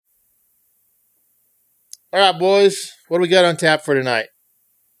All right, boys. What do we got on tap for tonight?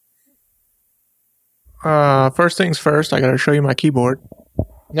 First things first, I got to show you my keyboard.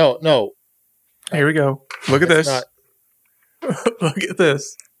 No. Here we go. Look at this. Not... Look at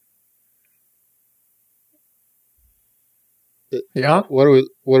this. Yeah. What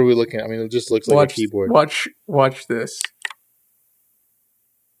are we looking at? I mean, it just looks like a keyboard. Watch this.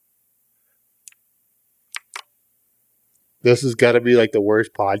 This has got to be like the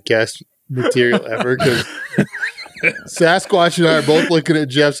worst podcast material ever because Sasquatch and I are both looking at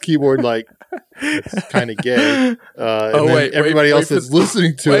Jeff's keyboard like it's kind of gay. Wait, everybody else that's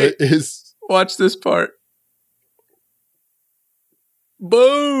listening to it is... Watch this part.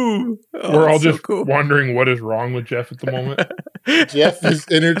 Boom! We're all just wondering what is wrong with Jeff at the moment. Jeff is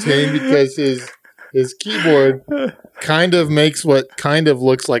entertained because his keyboard kind of makes what kind of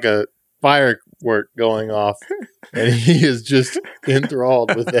looks like a firework going off, and he is just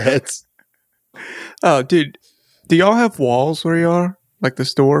enthralled with that. Oh, dude. Do y'all have walls where you are? Like the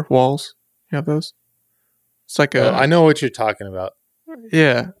store walls? You have those? It's like I know what you're talking about.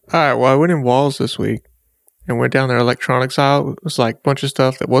 Yeah. All right. Well, I went in Walls this week and went down their electronics aisle. It was like a bunch of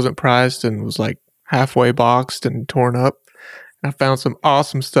stuff that wasn't priced and was like halfway boxed and torn up. And I found some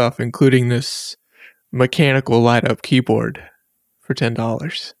awesome stuff, including this mechanical light up keyboard for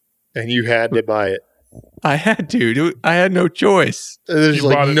 $10. And you had to buy it. I had to. I had no choice. There's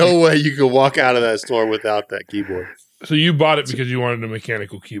like no way you could walk out of that store without that keyboard. So you bought it because you wanted a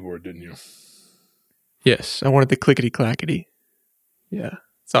mechanical keyboard, didn't you? Yes. I wanted the clickety clackety. Yeah.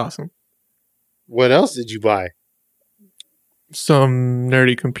 It's awesome. What else did you buy? Some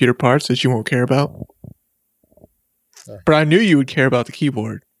nerdy computer parts that you won't care about. But I knew you would care about the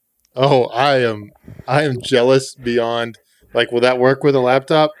keyboard. Oh, I am jealous beyond. Like, will that work with a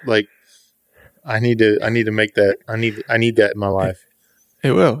laptop? Like, I need to make that. I need that in my life.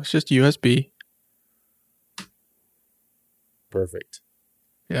 It will. It's just USB. Perfect.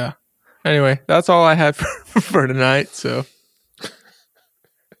 Yeah. Anyway, that's all I had for tonight. So,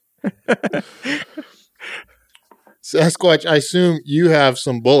 Sasquatch, I assume you have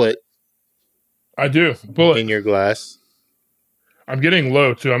some bullet. I do. Bullet in your glass. I'm getting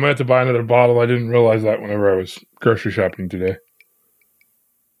low too. I might have to buy another bottle. I didn't realize that whenever I was grocery shopping today.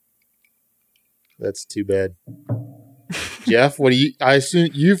 That's too bad. Jeff, what do you? I assume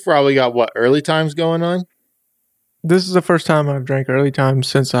you've probably got what early times going on. This is the first time I've drank early times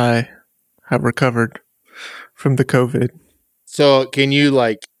since I have recovered from the COVID. So, can you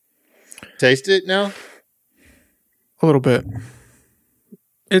like taste it now? A little bit.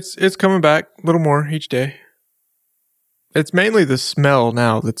 It's coming back a little more each day. It's mainly the smell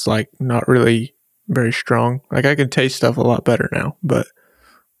now that's like not really very strong. Like I can taste stuff a lot better now, but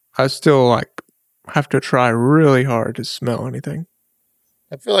I still like have to try really hard to smell anything.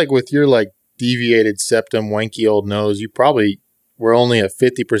 I feel like with your like deviated septum, wanky old nose, you probably were only at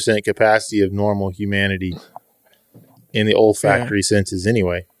 50% capacity of normal humanity in the olfactory senses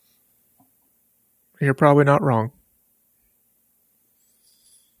anyway. You're probably not wrong.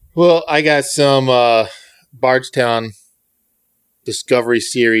 Well, I got some Bardstown Discovery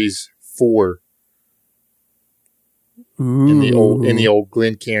Series 4 in the old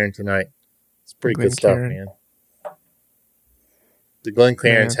Glencairn tonight. It's pretty good stuff, man. The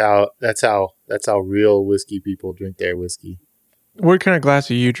Glencairn's that's how real whiskey people drink their whiskey. What kind of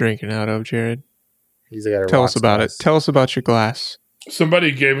glass are you drinking out of, Jared? He's got a Tell us about it. Tell us about your glass.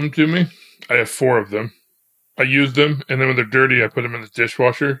 Somebody gave them to me. I have 4 of them. I use them, and then when they're dirty, I put them in the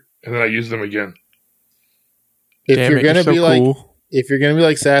dishwasher, and then I use them again. If you're gonna be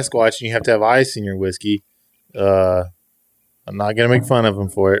like Sasquatch and you have to have ice in your whiskey, I'm not gonna make fun of him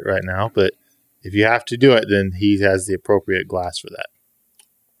for it right now, but if you have to do it, then he has the appropriate glass for that.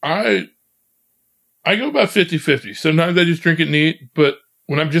 I go about 50-50. Sometimes I just drink it neat, but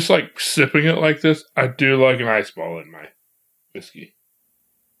when I'm just like sipping it like this, I do like an ice ball in my whiskey.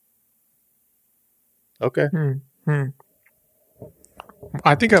 Okay.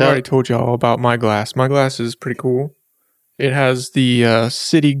 I think I've already told you all about my glass. My glass is pretty cool. It has the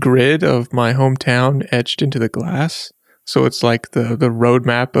city grid of my hometown etched into the glass. So it's like the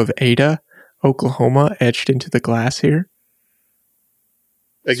roadmap of Ada, Oklahoma, etched into the glass here.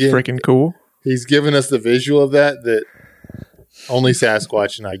 It's freaking cool. He's given us the visual of that only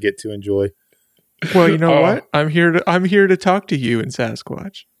Sasquatch and I get to enjoy. Well, you know what? I'm here to talk to you in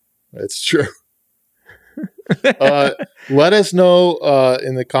Sasquatch. That's true. Let us know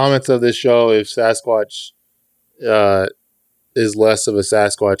in the comments of this show if Sasquatch is less of a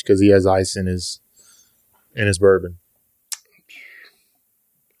Sasquatch because he has ice in his bourbon.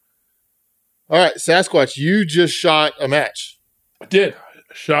 All right, Sasquatch, you just shot a match. I did.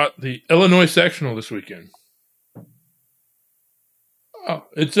 I shot the Illinois sectional this weekend. Oh,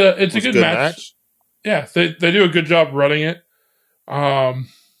 it's a good match. Yeah, they do a good job running it. If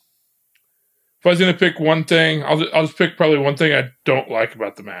I was going to pick one thing, I'll just pick probably one thing I don't like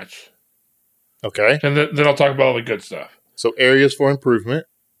about the match. Okay. And then I'll talk about all the good stuff. So areas for improvement,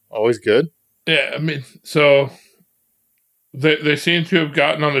 always good. Yeah, I mean, so they seem to have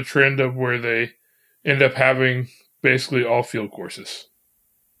gotten on the trend of where they end up having basically all field courses.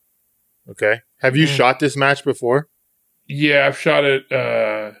 Okay. Have you shot this match before? Yeah, I've shot it.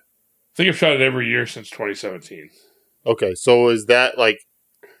 I think I've shot it every year since 2017. Okay, so is that like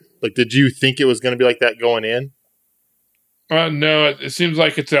did you think it was going to be like that going in? No, it seems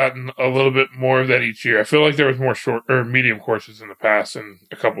like it's gotten a little bit more of that each year. I feel like there was more short or medium courses in the past and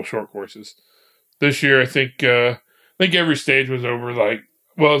a couple short courses. This year, I think every stage was over it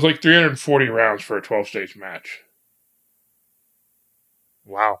was like 340 rounds for a 12-stage match.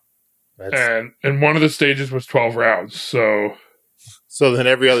 Wow. And one of the stages was 12 rounds, so then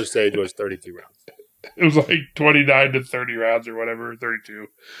every other stage was 32 rounds. It was like 29 to 30 rounds or whatever, 32.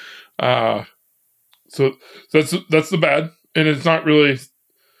 So that's the bad. And it's not really,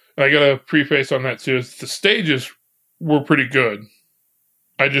 and I got a preface on that too, is the stages were pretty good.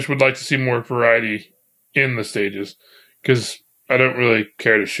 I just would like to see more variety in the stages because I don't really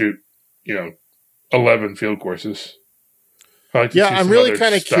care to shoot, 11 field courses. I'm really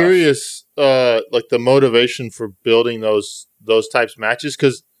kind of curious, like the motivation for building those types of matches,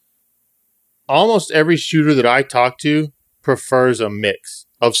 because almost every shooter that I talk to prefers a mix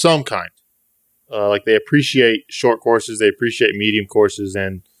of some kind. Like they appreciate short courses, they appreciate medium courses,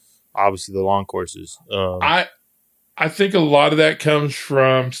 and obviously the long courses. I think a lot of that comes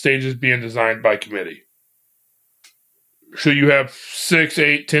from stages being designed by committee. So you have 6,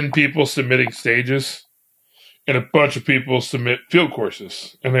 8, 10 people submitting stages, and a bunch of people submit field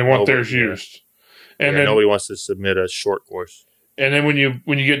courses, and they want theirs used. And then nobody wants to submit a short course. And then when you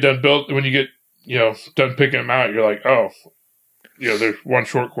get done done picking them out, you're like, oh, there's one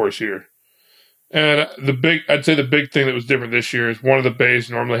short course here. And I'd say the big thing that was different this year is one of the bays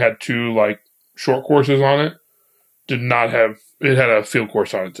normally had 2 short courses on it. It had a field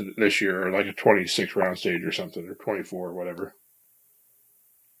course on it this year, or like a 26 round stage or something, or 24 or whatever.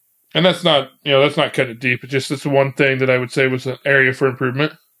 And that's not cutting it deep. It's the one thing that I would say was an area for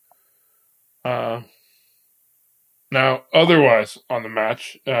improvement. Now, otherwise on the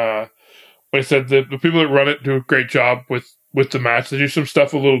match, like I said, the people that run it do a great job with the match. They do some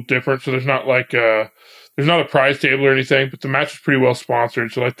stuff a little different, so there's not there's not a prize table or anything, but the match is pretty well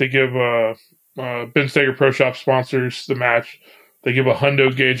sponsored. So they give Ben Steger Pro Shop sponsors the match. They give a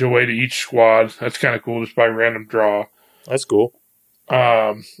hundo gauge away to each squad. That's kind of cool, just by random draw. That's cool.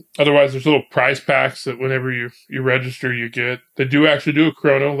 Otherwise, there's little prize packs that whenever you register, you get. They do actually do a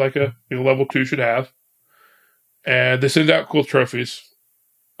chrono like a level 2 should have. And they send out cool trophies.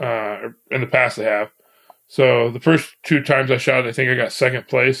 In the past they have. So the first 2 times I shot it, I think I got second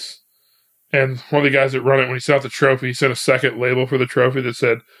place. And one of the guys that run it, when he sent out the trophy, he sent a second label for the trophy that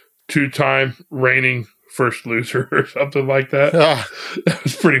said 2-time reigning first loser or something like that. That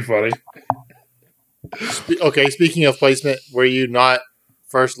was pretty funny. Okay, speaking of placement, were you not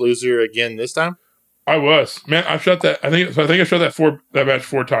first loser again this time? I was. Man, I've shot that. I think I shot that match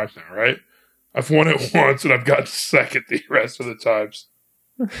 4 times now, right? I've won it once and I've got second the rest of the times.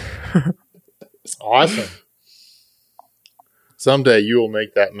 Awesome. Someday you will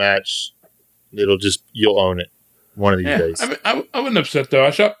make that match. You'll own it one of these days. I mean, I wasn't upset though.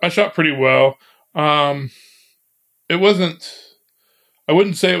 I shot pretty well. It wasn't. I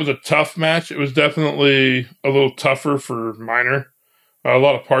wouldn't say it was a tough match. It was definitely a little tougher for minor. A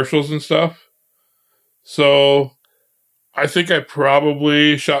lot of partials and stuff. So I think I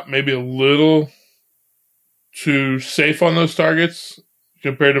probably shot maybe a little too safe on those targets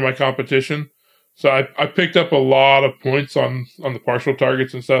compared to my competition. So I picked up a lot of points on the partial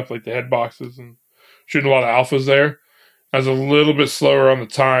targets and stuff, like the head boxes, and shooting a lot of alphas there. I was a little bit slower on the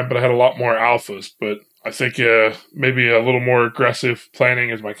time, but I had a lot more alphas. But I think maybe a little more aggressive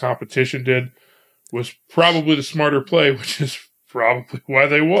planning as my competition did was probably the smarter play, which is probably why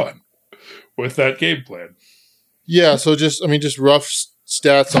they won with that game plan. Yeah, so just rough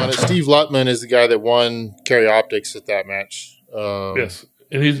stats on it. Steve Lutman is the guy that won Carry Optics at that match. Yes,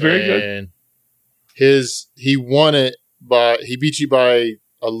 and he's very good. And he won it he beat you by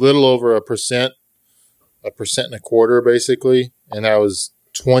a little over 1%, 1.25%, basically, and that was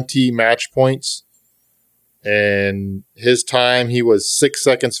 20 match points. And his time, he was 6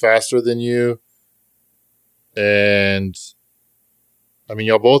 seconds faster than you. And I mean,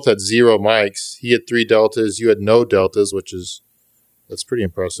 y'all both had 0 mics. He had 3 deltas. You had no deltas, that's pretty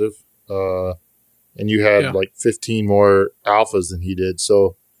impressive. and you had like 15 more alphas than he did.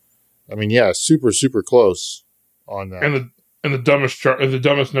 So, I mean, yeah, super, super close on that. And the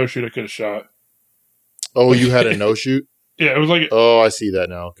dumbest no shoot I could have shot. Oh, you had a no shoot? Yeah, it was like I see that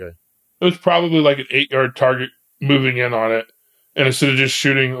now. Okay, it was probably like an 8-yard target moving in on it, and instead of just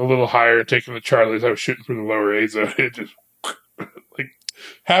shooting a little higher and taking the Charlies, I was shooting from the lower A zone. It just like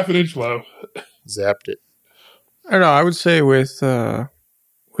half an inch low. Zapped it. I don't know. I would say with the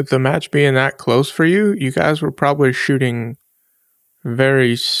match being that close for you, you guys were probably shooting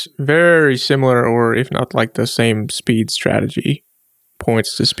very, very similar, or if not like the same speed strategy,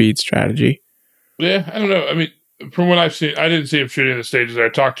 points to speed strategy. Yeah, I don't know. I mean, from what I've seen, I didn't see him shooting the stages. I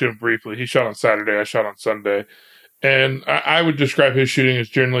talked to him briefly. He shot on Saturday. I shot on Sunday. And I would describe his shooting as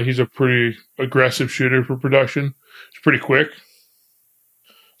generally he's a pretty aggressive shooter for production. It's pretty quick.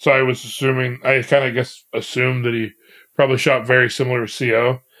 So I assumed that he probably shot very similar to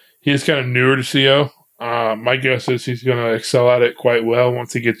CO. He is kind of newer to CO. My guess is he's going to excel at it quite well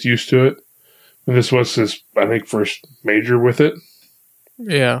once he gets used to it. And this was his, I think, first major with it.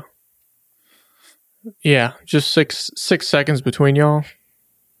 Yeah. Yeah, just six seconds between y'all.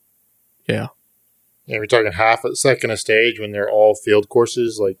 Yeah. Yeah, we're talking half a second a stage when they're all field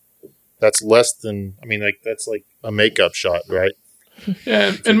courses. Like, that's less than, I mean, like, that's like a makeup shot, right?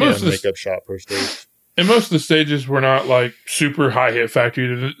 Yeah, and most of the makeup shot per stage. And most of the stages were not like super high hit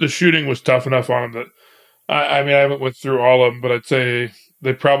factor. The shooting was tough enough on them that, I mean, I haven't went through all of them, but I'd say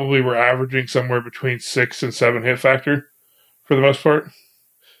they probably were averaging somewhere between 6 and 7 hit factor for the most part.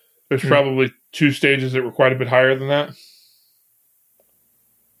 There's probably 2 stages that were quite a bit higher than that.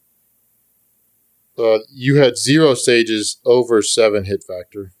 You had 0 stages over 7 hit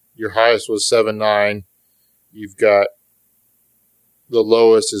factor. Your highest was 7.9. You've got the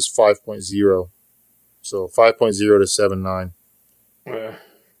lowest is 5.0. So 5.0 to 7.9. Yeah.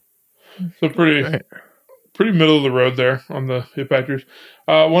 So pretty middle of the road there on the hit factors.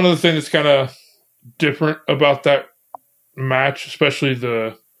 One of the things that's kind of different about that match, especially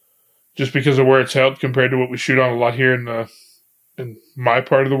just because of where it's held compared to what we shoot on a lot here in my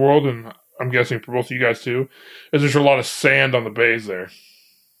part of the world, and I'm guessing for both of you guys too, is there's a lot of sand on the bays there.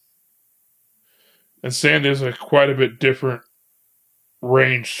 And sand is quite a bit different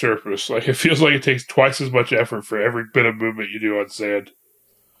range surface. Like, it feels like it takes twice as much effort for every bit of movement you do on sand.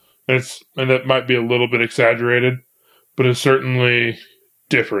 And that might be a little bit exaggerated, but it's certainly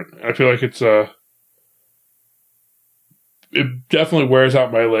different. I feel like it definitely wears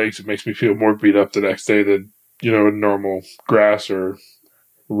out my legs. It makes me feel more beat up the next day than, a normal grass or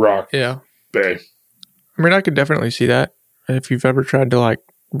rock bay. I mean, I could definitely see that. If you've ever tried to like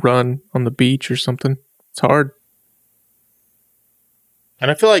run on the beach or something, it's hard.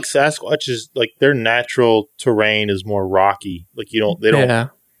 And I feel like Sasquatch is like their natural terrain is more rocky. Like they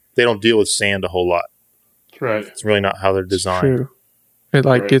don't deal with sand a whole lot. That's right. It's really not how they're designed. True.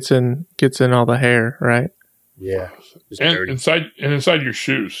 It gets in all the hair, right? Yeah. And inside your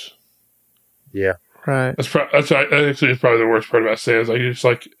shoes. Yeah. Right. That's actually probably the worst part about sand. Is like it's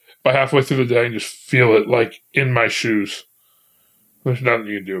like by halfway through the day, I can just feel it like in my shoes. There's nothing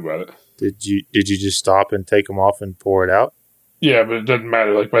you can do about it. Did you just stop and take them off and pour it out? Yeah, but it doesn't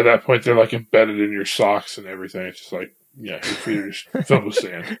matter. Like by that point, they're like embedded in your socks and everything. It's just like, your feet are just filled with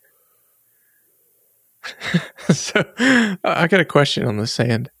sand. So I got a question on the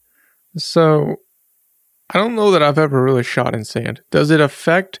sand. So I don't know that I've ever really shot in sand. Does it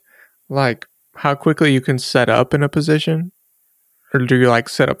affect like how quickly you can set up in a position? Or do you like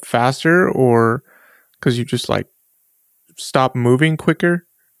set up faster, or because you just like stop moving quicker?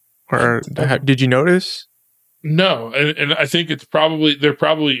 Or did you notice? No, and I think there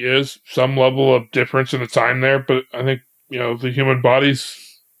probably is some level of difference in the time there, but I think, the human body's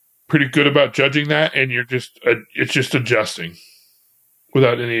pretty good about judging that, and it's just adjusting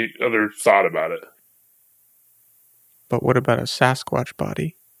without any other thought about it. But what about a Sasquatch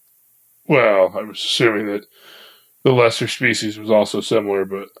body? Well, I was assuming that the lesser species was also similar,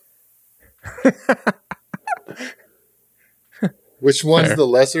 but... Which one's the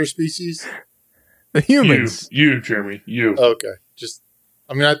lesser species? The humans. You, Jeremy, you. Okay.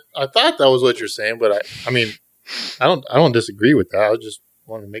 I thought that was what you're saying, but I don't disagree with that. I just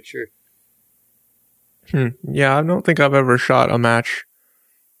wanted to make sure. Yeah, I don't think I've ever shot a match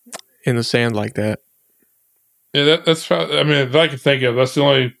in the sand like that. Yeah, that's probably, if I can think of, that's the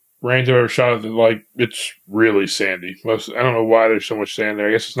only range I've ever shot that, it's really sandy. I don't know why there's so much sand there.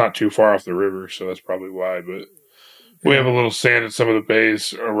 I guess it's not too far off the river, so that's probably why, but we have a little sand in some of the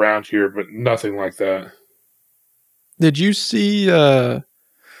bays around here, but nothing like that. Did you see the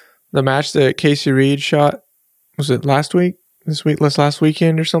match that Casey Reid shot? Was it last week? Last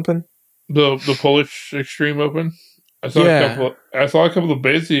weekend or something? The Polish Extreme Open. I saw a couple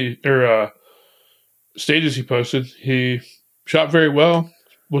of stages he posted. He shot very well.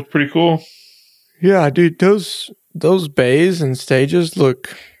 Looked pretty cool. Yeah, dude, those bays and stages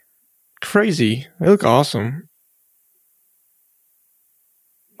look crazy. They look awesome.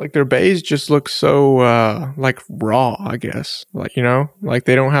 Like their bays just look so like raw, I guess. Like, you know, like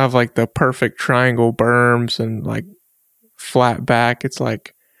they don't have like the perfect triangle berms and like flat back. It's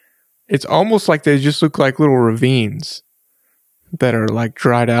like it's almost like they just look like little ravines that are like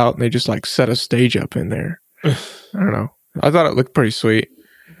dried out and they just like set a stage up in there. I don't know. I thought it looked pretty sweet.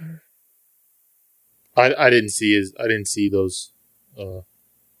 I didn't see those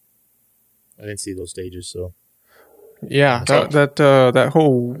stages, so yeah, that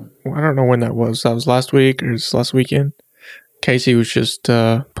whole, I don't know when that was. That was last week or just last weekend. Casey was just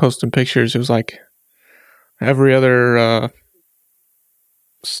posting pictures. It was like every other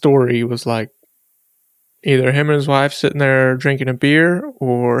story was like either him and his wife sitting there drinking a beer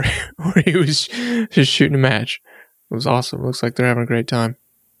or he was just shooting a match. It was awesome. Looks like they're having a great time.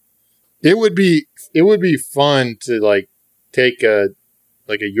 It would be fun to like take a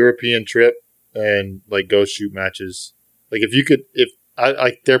European trip and like go shoot matches. Like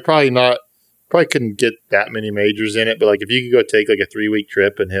they're probably couldn't get that many majors in it, but like if you could go take like a 3-week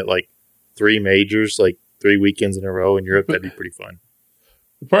trip and hit like 3 majors, like 3 weekends in a row in Europe, that'd be pretty fun.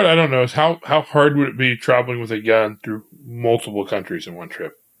 The part I don't know is how hard would it be traveling with a gun through multiple countries in one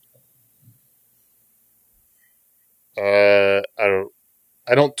trip?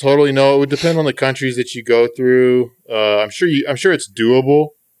 I don't totally know. It would depend on the countries that you go through. I'm sure it's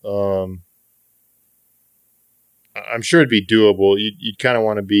doable. I'm sure it'd be doable. You'd kind of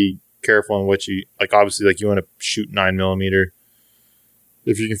want to be careful on what you like. Obviously, like you want to shoot 9mm.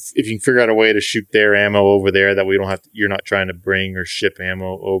 If you can figure out a way to shoot their ammo over there that we don't have to, you're not trying to bring or ship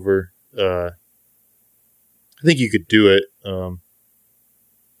ammo over. I think you could do it.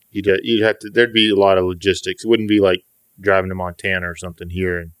 You'd have to. There'd be a lot of logistics. It wouldn't be like driving to Montana or something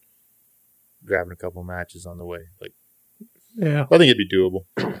here and grabbing a couple matches on the way. Like, yeah, I think it'd be doable.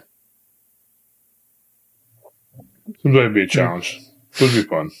 Seems like it'd be a challenge. It would be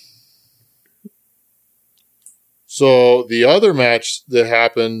fun. So the other match that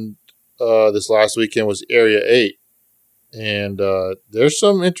happened this last weekend was Area 8. And there's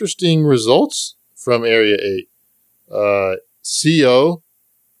some interesting results from Area 8. CO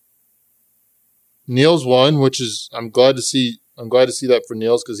Niels won, which is I'm glad to see that for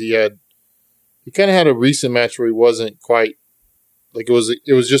Niels because he kind of had a recent match where he wasn't quite like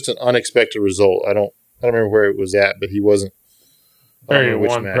it was just an unexpected result. I don't remember where it was at, but he wasn't. Area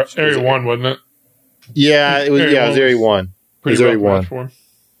 1, Area 1, wasn't it? Yeah, it was. Yeah, it was Area 1. Pretty rough match for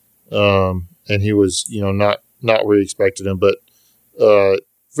him. And he was, not where you expected him. But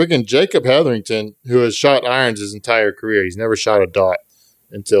freaking Jacob Hetherington, who has shot irons his entire career, he's never shot a dot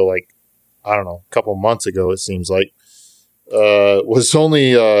until like I don't know, a couple months ago. It seems like was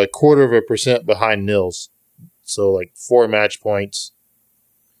only 0.25% behind Nils. So like 4 match points.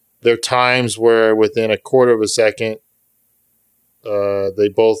 Their times were within 1/4 second. They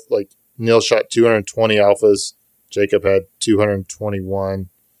both like. Neil shot 220 alphas. Jacob had 221.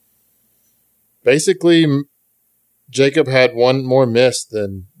 Basically, Jacob had one more miss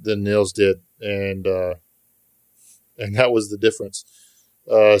than Nils did, and that was the difference.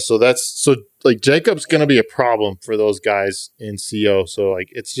 So Jacob's going to be a problem for those guys in CO. So like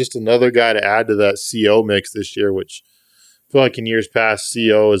it's just another guy to add to that CO mix this year, which I feel like in years past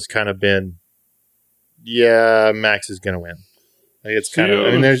CO has kind of been, Max is going to win. Like it's kind of.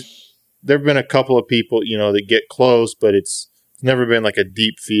 I mean, there have been a couple of people, that get close, but it's never been like a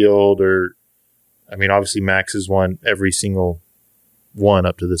deep field or, I mean, obviously Max has won every single one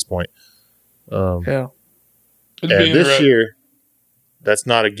up to this point. Yeah. And this year, that's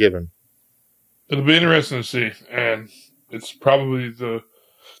not a given. It'll be interesting to see, and it's probably the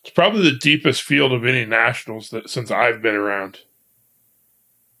deepest field of any nationals since I've been around.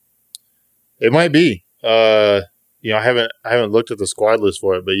 It might be. I haven't looked at the squad list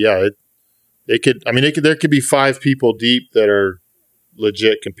for it, but yeah, there could be 5 people deep that are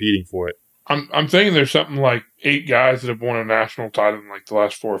legit competing for it. I'm thinking there's something like 8 guys that have won a national title in like the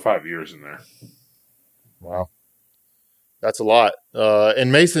last 4 or 5 years in there. Wow. That's a lot.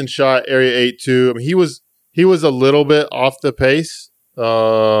 And Mason shot Area 8 too. I mean, he was a little bit off the pace.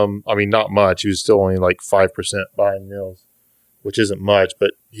 I mean, not much. He was still only like 5% behind Nils, which isn't much,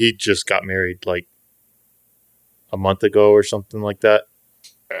 but he just got married like a month ago or something like that.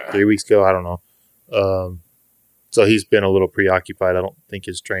 3 weeks ago, I don't know. So he's been a little preoccupied. I don't think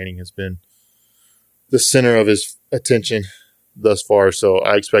his training has been the center of his attention thus far. So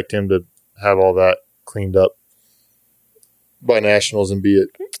I expect him to have all that cleaned up by nationals and be at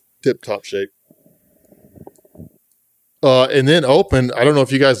tip-top shape. And then Open, I don't know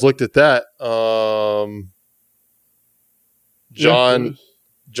if you guys looked at that. John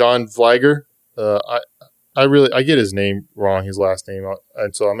Vliger. I get his name wrong, his last name,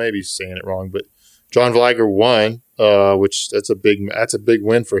 and so I may be saying it wrong, but John Vliger won, which that's a big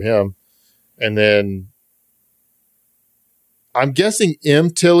win for him. And then I'm guessing M.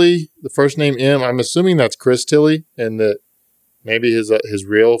 Tilley, the first name M. I'm assuming that's Chris Tilley, and that maybe his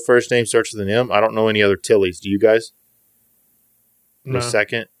real first name starts with an M. I don't know any other Tilleys. Do you guys? No. The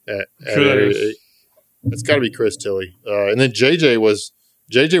second at Sure Area 8. It's got to be Chris Tilley. And then JJ was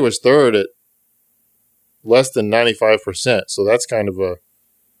third at less than 95%. So that's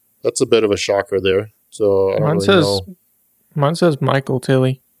a bit of a shocker there. So I don't really know. Mine says Michael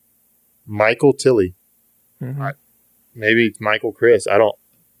Tilley. Michael Tilley. Mm-hmm. Maybe it's Michael Chris. I don't.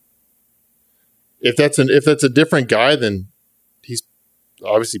 If that's a different guy, then he's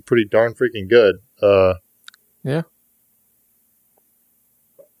obviously pretty darn freaking good. Yeah.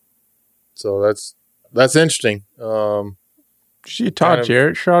 So that's interesting. Did you see Todd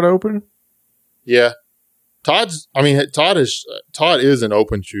Jarrett shot Open? Yeah. Todd is an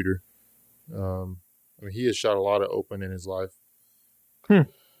Open shooter. He has shot a lot of Open in his life. And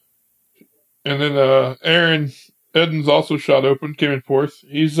then Aaron Edens also shot Open, came in fourth.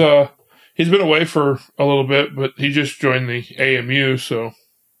 He's been away for a little bit, but he just joined the AMU, so.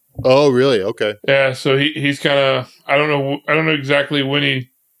 Oh, really? Okay. Yeah, so he's kind of, I don't know exactly when he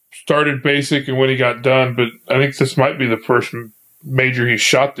started basic and when he got done, but I think this might be the first major he's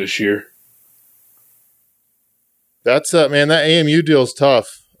shot this year. That's man, that AMU deal is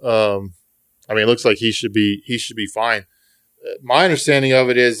tough. It looks like he should be fine. My understanding of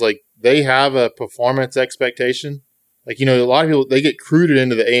it is like they have a performance expectation. Like, a lot of people, they get recruited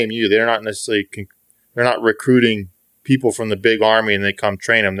into the AMU. They're not necessarily they're not recruiting people from the big army and they come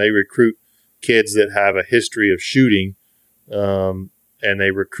train them. They recruit kids that have a history of shooting, and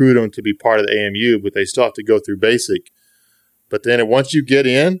they recruit them to be part of the AMU, but they still have to go through basic. But then once you get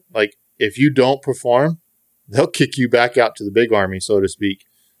in, like if you don't perform, they'll kick you back out to the big army, so to speak.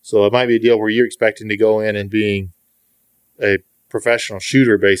 So it might be a deal where you're expecting to go in and being a professional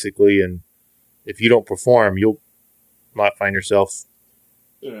shooter, basically, and if you don't perform, you might find yourself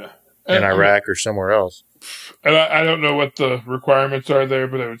in Iraq or somewhere else. And I don't know what the requirements are there,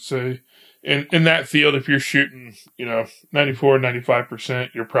 but I would say in that field, if you're shooting, 94,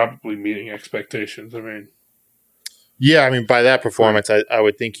 95%, you're probably meeting expectations. Yeah, by that performance, I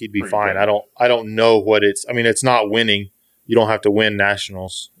would think he'd be fine. Good. I don't know what it's. It's not winning. You don't have to win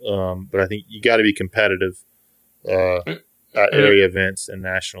nationals, but I think you got to be competitive at area events and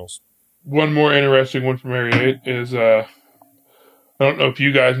nationals. One more interesting one from Area 8 is I don't know if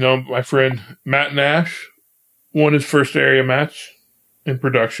you guys know, my friend Matt Nash won his first area match in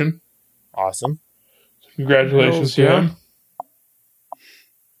production. Awesome! So congratulations to him.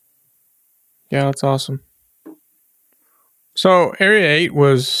 Yeah, that's awesome. So Area 8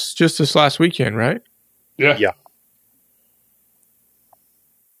 was just this last weekend, right? Yeah.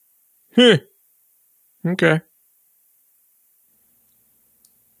 Yeah. Okay.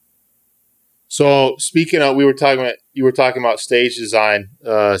 So speaking of, you were talking about stage design,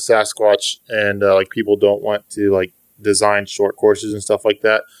 Sasquatch, and like people don't want to like design short courses and stuff like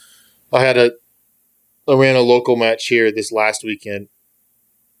that. I ran a local match here this last weekend,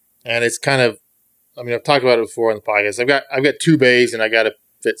 and it's kind of, I've talked about it before on the podcast. I've got 2 bays and I got to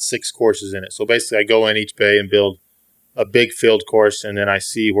fit 6 courses in it. So basically, I go in each bay and build a big field course, and then I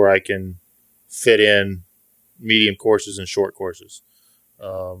see where I can fit in medium courses and short courses.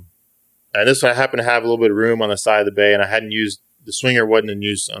 And this one I happened to have a little bit of room on the side of the bay, and I hadn't used the swinger wasn't in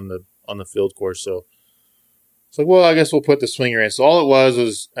use on the field course. So it's like, well, I guess we'll put the swinger in. So all it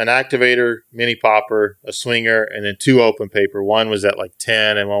was an activator, mini popper, a swinger, and then 2 open paper. One was at like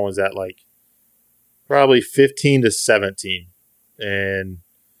 10, and one was at like probably 15 to 17, and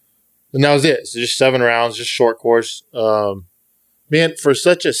that was it. So just 7 rounds, just short course. Man, for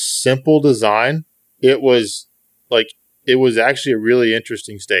such a simple design, it was actually a really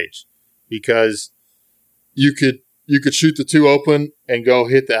interesting stage. Because you could shoot the 2 open and go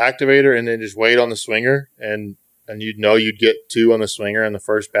hit the activator and then just wait on the swinger, and you'd get 2 on the swinger in the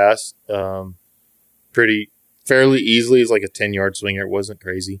first pass, fairly easily. It's like a 10-yard swinger. It wasn't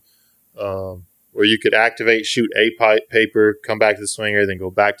crazy. Or you could activate, shoot a paper, come back to the swinger, then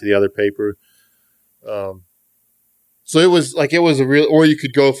go back to the other paper. So it was a real, or you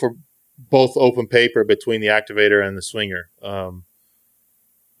could go for both open paper between the activator and the swinger.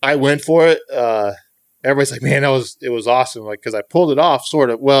 I went for it. everybody's like, man, it was awesome. Like, cause I pulled it off sort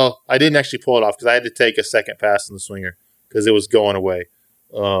of. Well, I didn't actually pull it off cause I had to take a second pass in the swinger cause it was going away.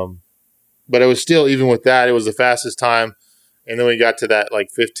 But it was still, even with that, it was the fastest time. And then we got to that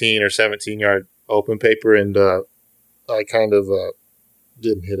like 15 or 17 yard open paper and, I kind of,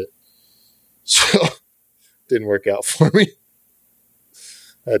 didn't hit it. So didn't work out for me.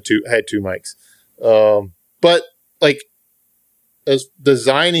 I had two mics. But like, as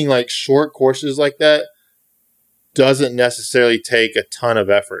designing like short courses like that doesn't necessarily take a ton of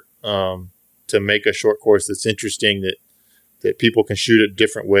effort to make a short course that's interesting, that people can shoot it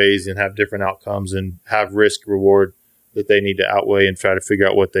different ways and have different outcomes and have risk reward that they need to outweigh and try to figure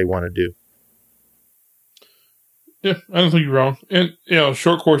out what they want to do. Yeah, I don't think you're wrong. And,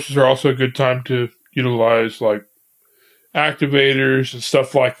 short courses are also a good time to utilize like activators and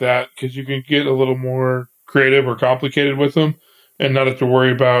stuff like that because you can get a little more creative or complicated with them and not have to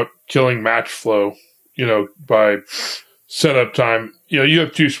worry about killing match flow, by setup time. You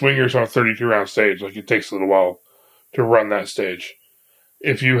have two swingers on a 32 round stage. Like, it takes a little while to run that stage.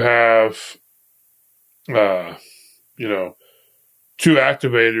 If you have, two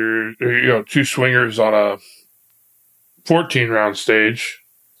activators or, two swingers on a 14 round stage,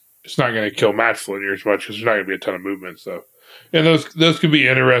 it's not going to kill match flow near as much because there's not going to be a ton of movement. So, and those can be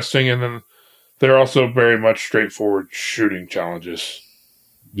interesting. And then they're also very much straightforward shooting challenges.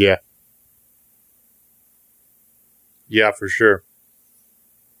 Yeah. Yeah, for sure.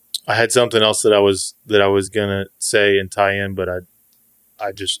 I had something else that I was gonna say and tie in, but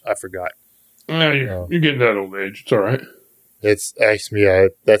I forgot. Yeah, you're getting to that old age. It's all right. It's actually,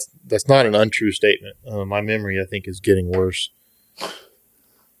 that's not an untrue statement. My memory, I think, is getting worse.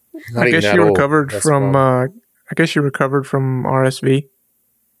 I guess you recovered from RSV.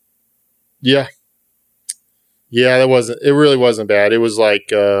 Yeah. Yeah, it really wasn't bad. It was like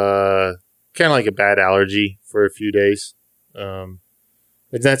kind of like a bad allergy for a few days.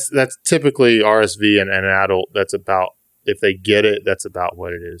 That's typically RSV in an adult. That's about, if they get it, that's about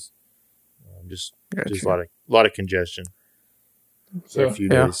what it is. Just a lot of congestion for a few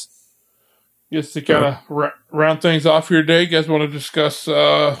days. Just to kind of round things off your day, you guys want to discuss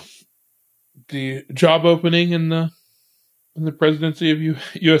the job opening in the presidency of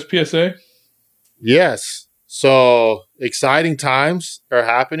USPSA? Yes. So exciting times are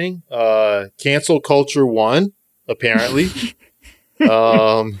happening. Cancel culture won, apparently.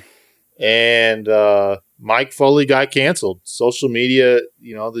 And Mike Foley got canceled. Social media,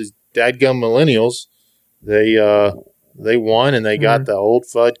 these dadgum millennials, they won and they got the old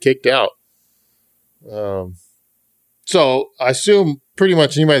FUD kicked out. So I assume pretty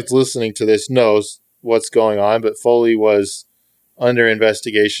much anybody that's listening to this knows what's going on, but Foley was under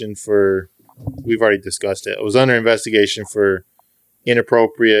investigation for, we've already discussed it. It was under investigation for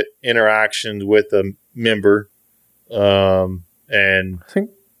inappropriate interactions with a member. And I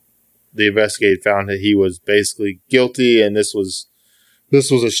think the investigator found that he was basically guilty, and this was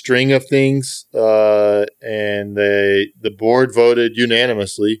a string of things. And the board voted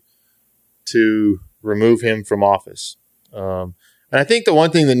unanimously to remove him from office. And I think the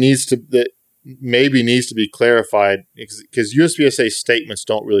one thing that maybe needs to be clarified, because USPSA statements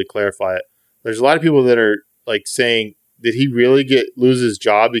don't really clarify it. There's a lot of people that are like saying, did he really lose his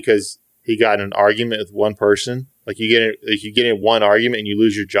job because he got in an argument with one person? Like, you get in one argument and you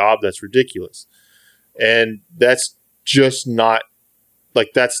lose your job. That's ridiculous. And that's just not,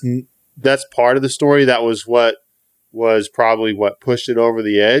 like, that's part of the story. That was probably what pushed it over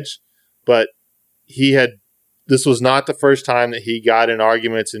the edge. But this was not the first time that he got in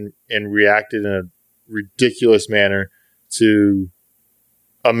arguments and reacted in a ridiculous manner to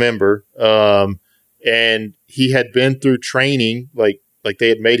a member. And he had been through training, like they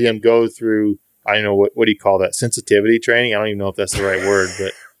had made him go through, I don't know, what do you call that? Sensitivity training? I don't even know if that's the right word,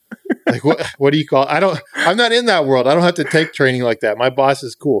 but like, what do you call it? I'm not in that world. I don't have to take training like that. My boss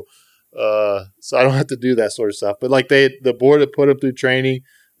is cool. So I don't have to do that sort of stuff. But like the board had put him through training.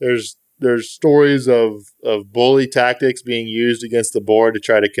 There's stories of bully tactics being used against the board to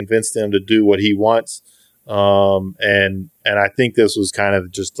try to convince them to do what he wants. And I think this was kind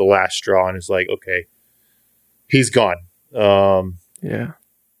of just the last straw, and it's like, okay, he's gone. Yeah.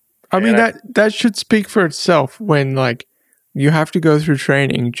 I mean, that should speak for itself when, like, you have to go through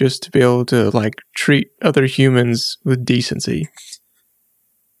training just to be able to, like, treat other humans with decency.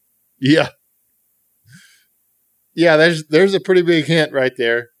 Yeah. Yeah, there's a pretty big hint right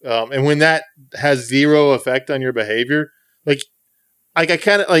there. And when that has zero effect on your behavior, like I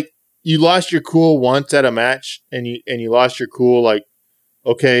kind of, like, you lost your cool once at a match and you lost your cool, like,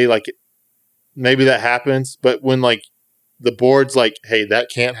 okay, like, maybe that happens. But when, like, the board's like, hey, that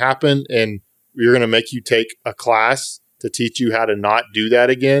can't happen, and make you take a class to teach you how to not do that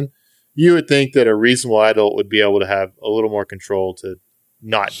again, you would think that a reasonable adult would be able to have a little more control to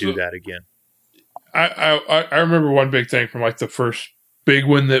not do that again. I remember one big thing from like the first big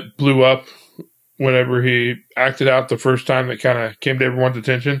one that blew up whenever he acted out the first time that kind of came to everyone's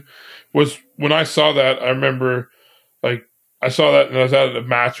attention was when I saw that. I remember like I saw that and I was out at a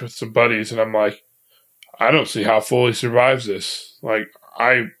match with some buddies and I'm like, I don't see how Foley survives this. Like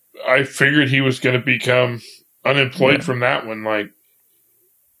I figured he was going to become unemployed from that one. Like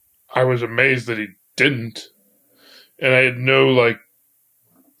I was amazed that he didn't. And I had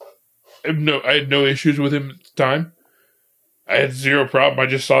I had no issues with him at the time. I had zero problem. I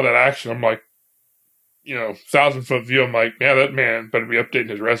just saw that action. I'm like, 1,000-foot view. I'm like, yeah, that man better be updating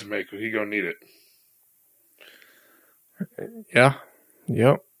his resume because he's going to need it. Yeah.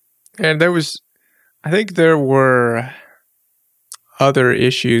 Yep. And I think there were other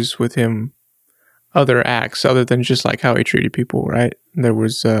issues with him, other acts other than just like how he treated people, right? There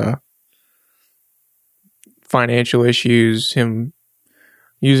was financial issues, him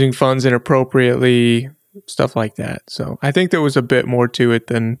using funds inappropriately, stuff like that. So I think there was a bit more to it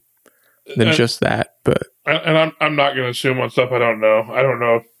than just that. But I'm not going to assume on stuff I don't know. I don't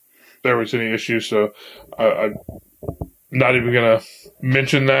know if there was any issues, so I'm not even going to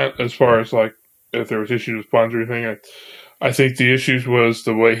mention that as far as like if there was issues with funds or anything. I think the issues was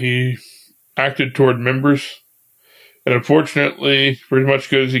the way he acted toward members. And unfortunately, for as much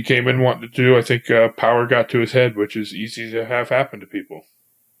good as he came in wanting to do, I think power got to his head, which is easy to have happen to people.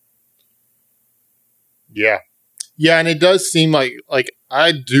 Yeah. Yeah, and it does seem like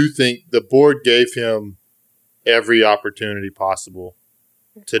I do think the board gave him every opportunity possible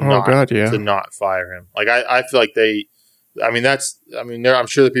to not fire him. Like I feel like I'm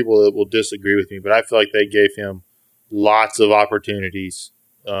sure the people that will disagree with me, but I feel like they gave him lots of opportunities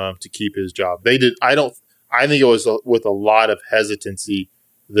to keep his job. They did. I think it was with a lot of hesitancy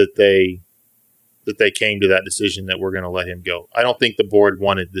that they came to that decision that we're going to let him go. I don't think the board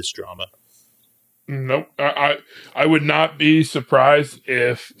wanted this drama. Nope. I would not be surprised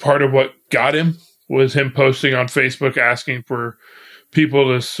if part of what got him was him posting on Facebook asking for people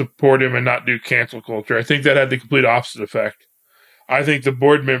to support him and not do cancel culture. I think that had the complete opposite effect. I think the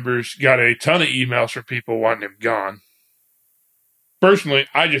board members got a ton of emails from people wanting him gone. Personally,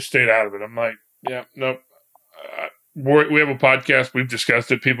 I just stayed out of it. I'm like, yeah, nope. We have a podcast. We've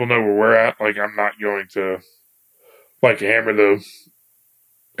discussed it. People know where we're at. Like, I'm not going to hammer the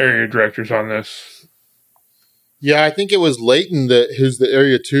area directors on this. Yeah, I think it was Leighton who's the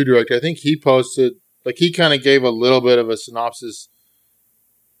Area 2 director. I think he posted, he kind of gave a little bit of a synopsis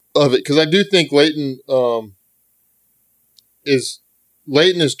of it. Because I do think Leighton is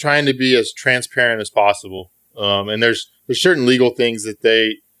trying to be as transparent as possible. And there's certain legal things that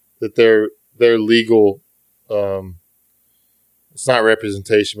their legal, it's not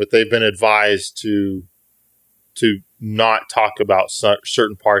representation, but they've been advised to not talk about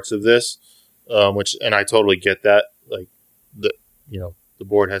certain parts of this, and I totally get that. Like the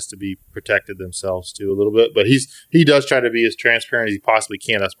board has to be protected themselves too a little bit, but he does try to be as transparent as he possibly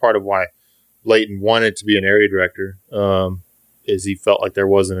can. That's part of why Leighton wanted to be an area director, is he felt like there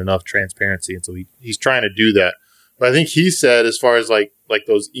wasn't enough transparency, and so he's trying to do that. But I think he said, as far as like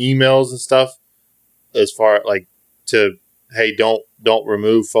those emails and stuff, as far hey, don't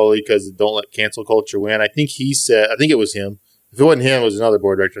remove Foley because don't let cancel culture win. I think it was him. If it wasn't him, it was another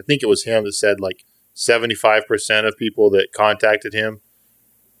board director. I think it was him that said 75% of people that contacted him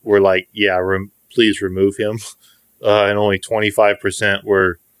were like, yeah, please remove him. And only 25%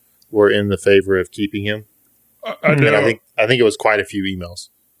 were in the favor of keeping him. I think it was quite a few emails.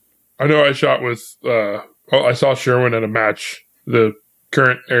 I know I shot with, I saw Sherwin at a match, the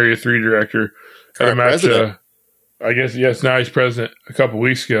current Area 3 director at a match. I guess, yes, now he's president a couple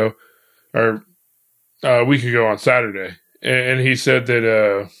weeks ago, or a week ago on Saturday. And he said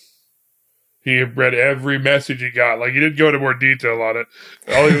that he had read every message he got. Like, he didn't go into more detail on it.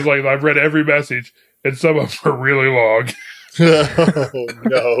 All he was like, I've read every message, and some of them are really long. Oh,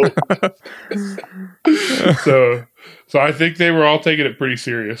 no. So I think they were all taking it pretty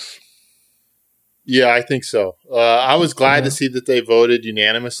serious. Yeah, I think so. I was glad to see that they voted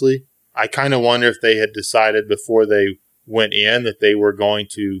unanimously. I kind of wonder if they had decided before they went in that they were going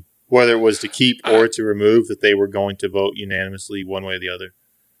to, whether it was to keep or to remove, that they were going to vote unanimously one way or the other.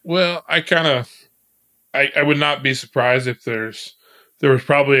 Well, I would not be surprised if there was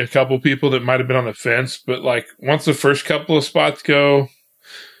probably a couple people that might have been on the fence, but once the first couple of spots go,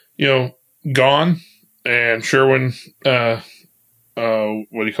 gone, and Sherwin, what do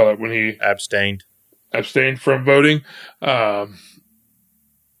you call it, when he abstained from voting,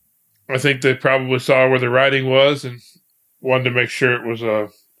 I think they probably saw where the writing was and wanted to make sure it was a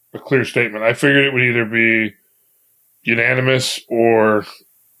clear statement. I figured it would either be unanimous or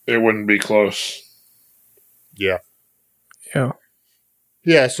it wouldn't be close. Yeah. Yeah.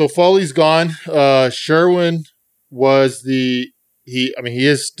 Yeah, so Foley's gone. Sherwin was he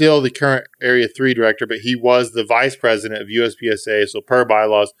is still the current Area 3 director, but he was the vice president of USPSA. So per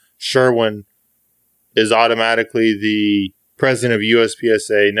bylaws, Sherwin is automatically the president of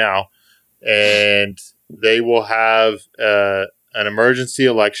USPSA now. And they will have an emergency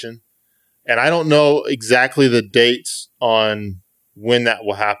election. And I don't know exactly the dates on when that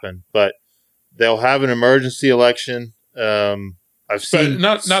will happen, but they'll have an emergency election. I've seen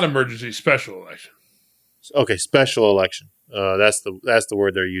not emergency, special election. Okay, special election. That's the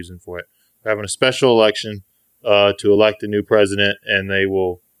word they're using for it. They're having a special election to elect a new president, and they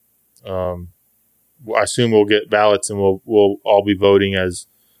will. I assume we'll get ballots, and we'll all be voting as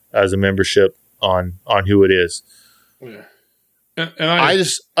a membership on who it is. Yeah. And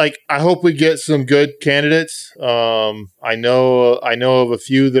I hope we get some good candidates. I know of a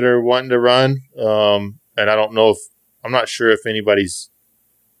few that are wanting to run, and I don't know if. I'm not sure if anybody's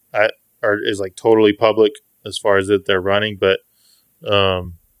is like totally public as far as that they're running, but I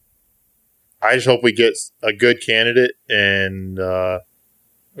just hope we get a good candidate and or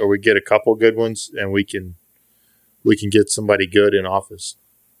we get a couple good ones and we can get somebody good in office.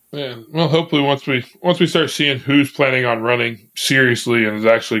 Yeah, well, hopefully once we start seeing who's planning on running seriously and is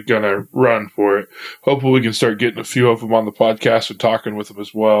actually going to run for it, hopefully we can start getting a few of them on the podcast and talking with them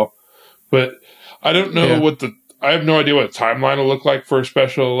as well. But I don't know I have no idea what a timeline will look like for a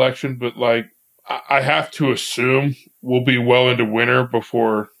special election, but like I have to assume we'll be well into winter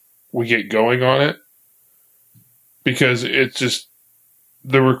before we get going on it, because it's just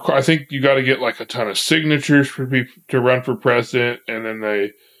I think you got to get like a ton of signatures for people to run for president, and then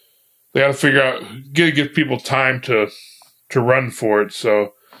they got to figure out give people time to run for it.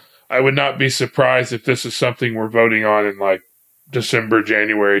 So I would not be surprised if this is something we're voting on in like December,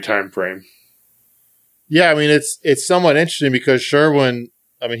 January timeframe. Yeah, I mean, it's somewhat interesting because Sherwin,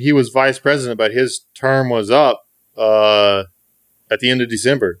 I mean, he was vice president, but his term was up at the end of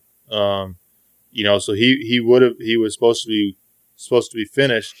December. So he was supposed to be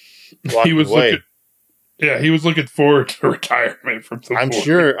finished. He was looking forward to retirement from the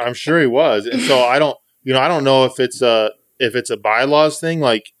board. I'm sure he was. And so I don't know if it's a bylaws thing.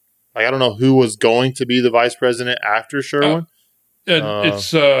 Like I don't know who was going to be the vice president after Sherwin.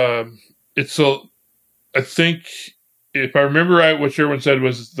 I think if I remember right, what Sherwin said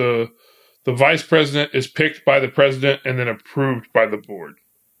was the vice president is picked by the president and then approved by the board.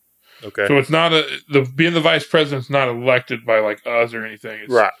 Okay. So it's not being the vice president's not elected by like us or anything.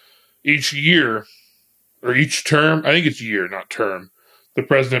 It's right. Each year or each term, I think it's year, not term, the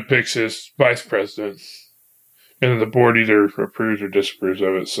president picks his vice president and then the board either approves or disapproves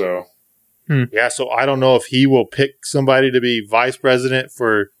of it. So yeah, so I don't know if he will pick somebody to be vice president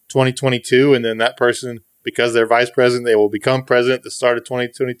for 2022, and then that person, because they're vice president, they will become president at the start of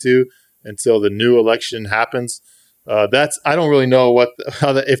 2022 until the new election happens. I don't really know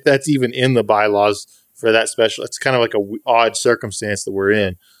if that's even in the bylaws for that special. It's kind of like a odd circumstance that we're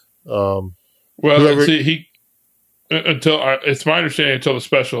in. It's my understanding until the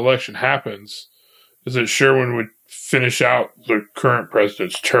special election happens, is that Sherwin would finish out the current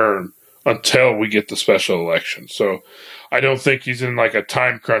president's term until we get the special election. So I don't think he's in like a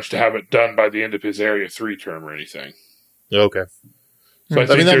time crunch to have it done by the end of his Area 3 term or anything. Okay. So I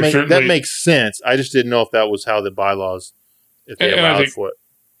think that makes sense. I just didn't know if that was how the bylaws, if they allowed for it.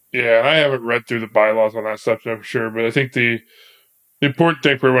 Yeah, and I haven't read through the bylaws on that stuff, I'm sure, but I think the important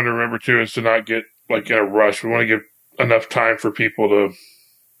thing for everyone to remember too is to not get like in a rush. We want to give enough time for people to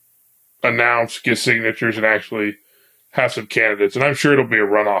announce, get signatures, and actually have some candidates. And I'm sure it'll be a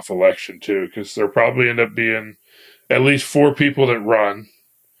runoff election too, because there'll probably end up being at least 4 people that run,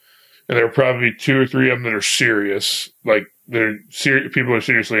 and there'll probably be 2 or 3 of them that are serious, like people are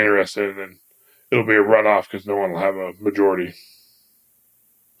seriously interested, and then it'll be a runoff because no one will have a majority.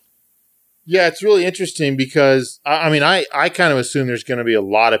 Yeah, it's really interesting because I kind of assume there's going to be a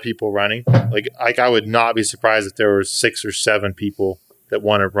lot of people running. Like I would not be surprised if there were 6 or 7 people that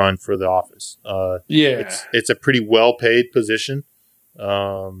want to run for the office. It's a pretty well-paid position.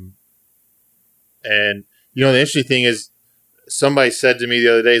 And the interesting thing is, somebody said to me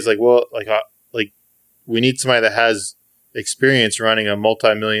the other day, is like, well, like we need somebody that has experience running a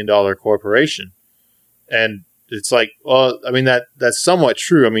multi-million-dollar corporation. And it's like, well, I mean, that's somewhat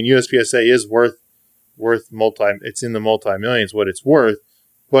true. I mean, USPSA is worth it's in the multi-millions what it's worth.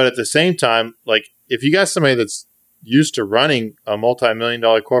 But at the same time, like if you got somebody that's used to running a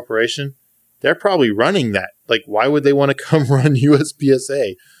multi-million-dollar corporation, they're probably running that. Like, why would they want to come run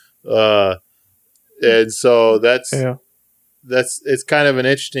USPSA? And so it's kind of an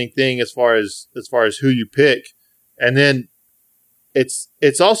interesting thing as far as who you pick. And then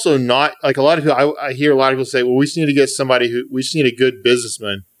it's also not like a lot of people, I hear a lot of people say, well, we just need to get we just need a good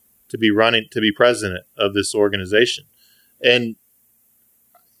businessman to be president of this organization. And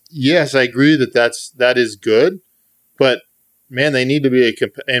yes, I agree that is good, but man, they need to be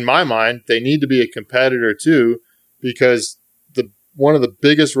in my mind, they need to be a competitor too, because one of the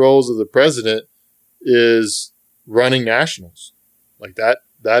biggest roles of the president is running nationals. Like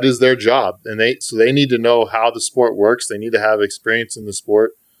that is their job. And they need to know how the sport works. They need to have experience in the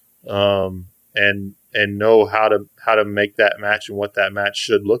sport, and know how to make that match and what that match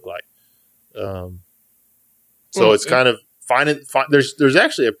should look like. It's kind of there's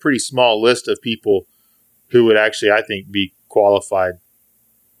actually a pretty small list of people who would actually, I think, be qualified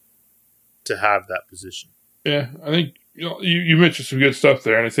to have that position. Yeah, I think you mentioned some good stuff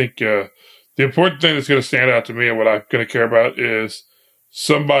there, and I think the important thing that's going to stand out to me and what I'm going to care about is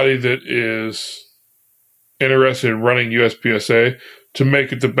somebody that is interested in running USPSA to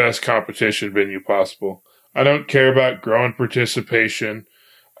make it the best competition venue possible. I don't care about growing participation.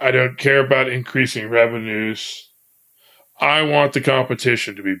 I don't care about increasing revenues. I want the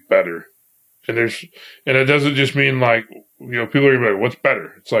competition to be better. And it doesn't just mean like, people are like, what's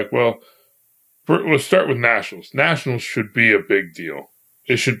better? It's like, well, let's start with nationals. Nationals should be a big deal.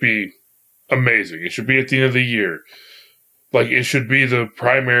 It should be amazing. It should be at the end of the year. Like, it should be the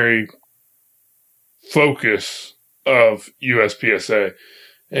primary focus of USPSA.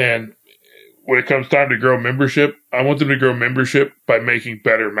 And when it comes time to grow membership, I want them to grow membership by making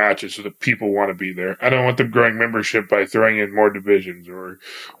better matches so that people want to be there. I don't want them growing membership by throwing in more divisions or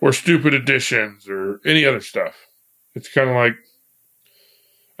stupid additions or any other stuff. It's kind of like,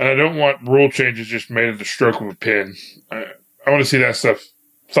 and I don't want rule changes just made at the stroke of a pen. I want to see that stuff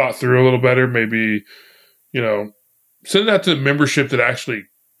thought through a little better. Maybe, send that to the membership that actually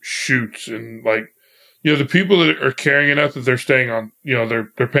shoots and like, the people that are caring enough that they're staying on,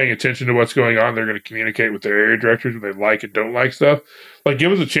 they're paying attention to what's going on. They're going to communicate with their area directors when they like and don't like stuff. Like,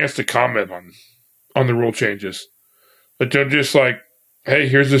 give us a chance to comment on the rule changes. But don't just like, hey,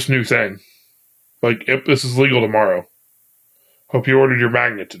 here's this new thing. Like, if this is legal tomorrow. Hope you ordered your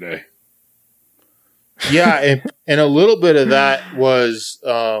magnet today. Yeah, and a little bit of that was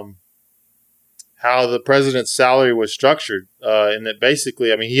how the president's salary was structured. And that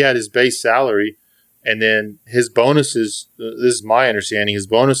basically, he had his base salary, and then his bonuses, this is my understanding, his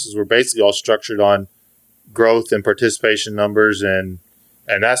bonuses were basically all structured on growth and participation numbers and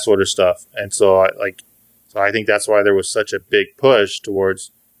that sort of stuff. And so I think that's why there was such a big push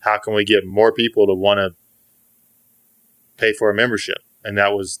towards how can we get more people to want to pay for a membership. And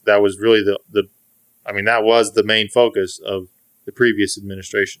that was really that was the main focus of the previous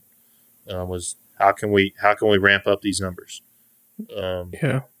administration, was how can we ramp up these numbers?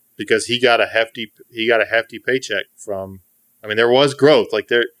 Because he got a hefty paycheck from. There was growth.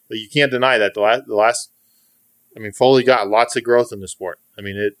 You can't deny that. The last. Foley got lots of growth in the sport.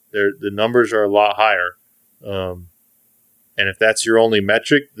 The numbers are a lot higher. And if that's your only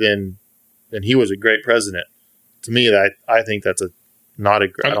metric, then he was a great president. To me, I think that's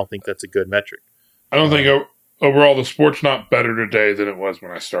I don't think that's a good metric. I don't think overall the sport's not better today than it was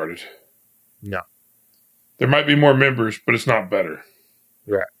when I started. No. There might be more members, but it's not better.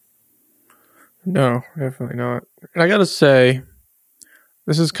 Right. No, definitely not. And I got to say,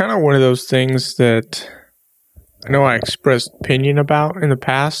 this is kind of one of those things that I know I expressed opinion about in the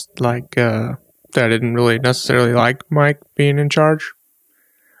past, that I didn't really necessarily like Mike being in charge.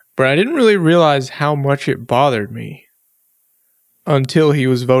 But I didn't really realize how much it bothered me until he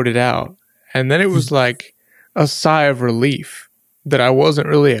was voted out. And then it was like a sigh of relief that I wasn't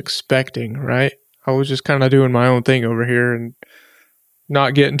really expecting, right? I was just kind of doing my own thing over here and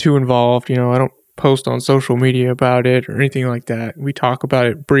not getting too involved. I don't post on social media about it or anything like that. We talk about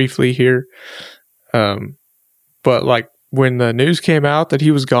it briefly here. But when the news came out that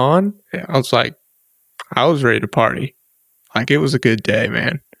he was gone, I was ready to party. It was a good day,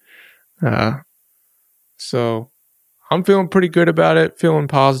 man. So I'm feeling pretty good about it, feeling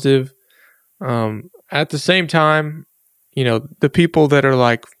positive. At the same time, the people that are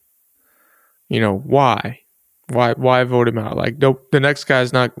why vote him out? Nope, the next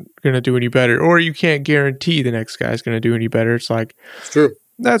guy's not going to do any better, or you can't guarantee the next guy's going to do any better. It's true.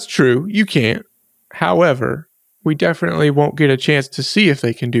 That's true. You can't. However, we definitely won't get a chance to see if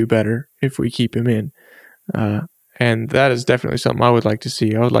they can do better if we keep him in. And that is definitely something I would like to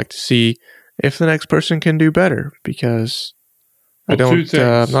see. I would like to see if the next person can do better, because I'm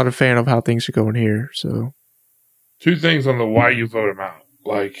not a fan of how things are going here. So, two things on the why you vote them out.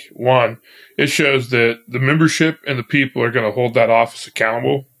 Like, one, it shows that the membership and the people are going to hold that office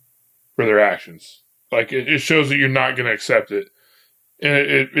accountable for their actions. Like, it shows that you're not going to accept it. And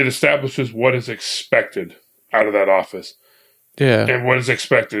it establishes what is expected out of that office. Yeah. And what is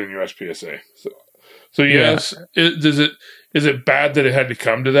expected in USPSA. So yes, is it bad that it had to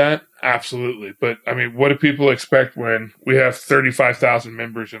come to that? Absolutely. But, I mean, what do people expect when we have 35,000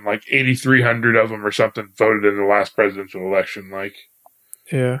 members and like 8,300 of them or something voted in the last presidential election? Like,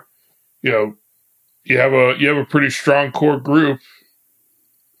 yeah, you have a pretty strong core group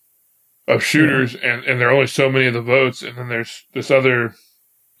of shooters, and there are only so many of the votes, and then there's this other,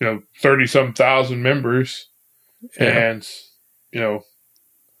 30-some thousand members, and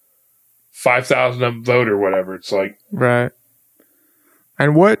 5,000 of them vote or whatever. It's like, right.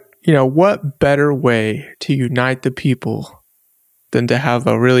 And what better way to unite the people than to have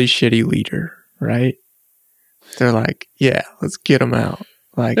a really shitty leader, right? They're like, yeah, let's get them out.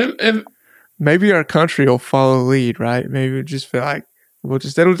 Like, and maybe our country will follow lead, right? Maybe we'll just feel like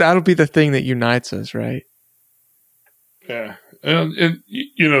that'll be the thing that unites us, right? Yeah, and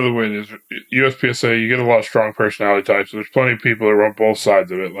the way it is, USPSA, you get a lot of strong personality types. So there's plenty of people that are on both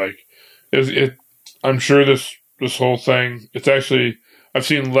sides of it. Like, I'm sure this whole thing, it's actually, I've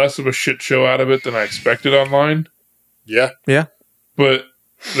seen less of a shit show out of it than I expected online. Yeah. But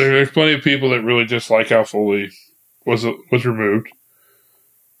there's plenty of people that really just like how Foley was removed.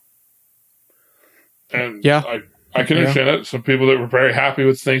 And I can understand it. Some people that were very happy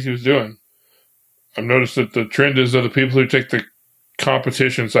with the things he was doing. I've noticed that the trend is that the people who take the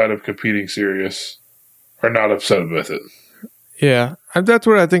competition side of competing serious are not upset with it. Yeah. And that's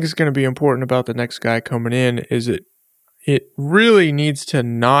what I think is going to be important about the next guy coming in, is it really needs to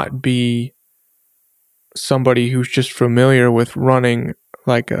not be somebody who's just familiar with running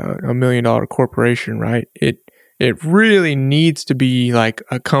like a $1 million corporation, right? It really needs to be like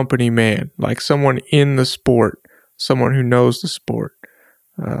a company man, like someone in the sport, someone who knows the sport,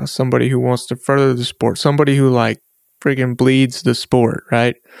 somebody who wants to further the sport, somebody who like friggin' bleeds the sport,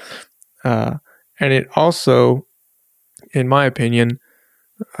 right? And it also, in my opinion,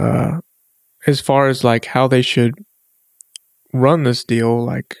 as far as like how they should run this deal,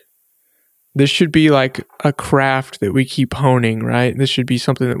 like this should be like a craft that we keep honing, right? This should be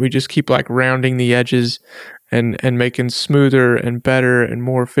something that we just keep like rounding the edges and making smoother and better and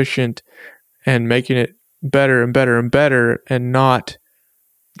more efficient and making it better and better and better, and not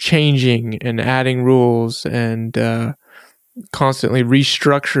changing and adding rules and constantly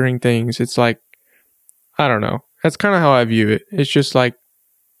restructuring things. It's like, I don't know. That's kind of how I view it. It's just like,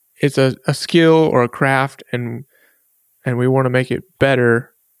 it's a skill or a craft, and we want to make it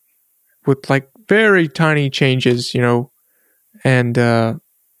better with like very tiny changes, and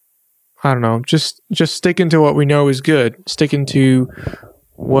I don't know, just sticking to what we know is good, sticking to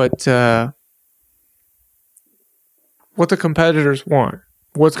what the competitors want,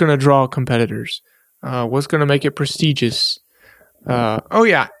 what's going to draw competitors, what's going to make it prestigious.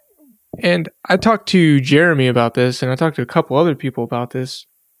 And I talked to Jeremy about this, and I talked to a couple other people about this.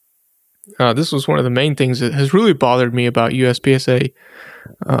 This was one of the main things that has really bothered me about USPSA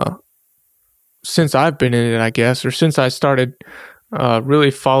since I've been in it, I guess, or since I started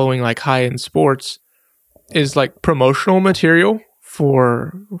really following like high-end sports, is like promotional material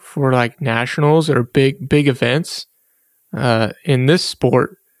for like nationals or big events. In this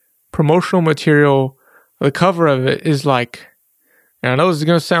sport, promotional material, the cover of it is like, and I know this is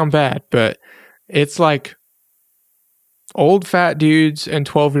going to sound bad, but it's like old fat dudes and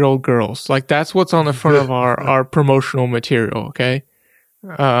 12-year-old girls. Like, that's what's on the front of our promotional material, okay?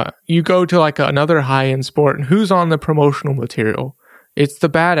 You go to like another high-end sport, and who's on the promotional material? It's the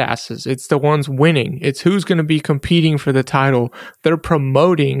badasses. It's the ones winning. It's who's going to be competing for the title. They're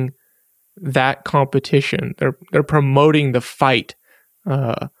promoting that competition. They're promoting the fight,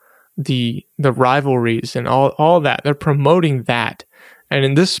 the rivalries, and all that. They're promoting that. And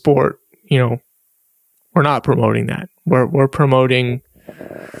in this sport, we're not promoting that. We're promoting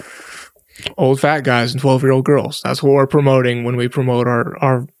old fat guys and 12-year-old girls. That's what we're promoting when we promote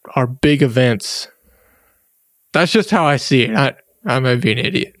our big events. That's just how I see it. I might be an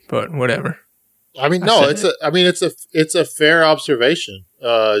idiot, but whatever. I mean, no, it's a fair observation.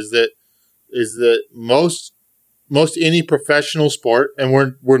 Is that most any professional sport, and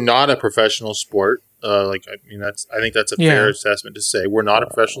we're not a professional sport. I think that's a fair assessment to say we're not a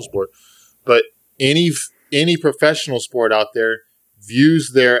professional sport, but any professional sport out there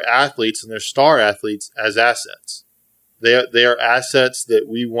views their athletes and their star athletes as assets. They are assets that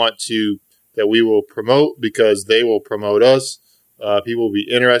we want to that we will promote because they will promote us. People will be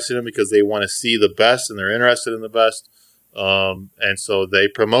interested in because they want to see the best and they're interested in the best. And so they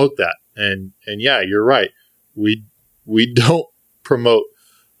promote that. And yeah, you're right. We don't promote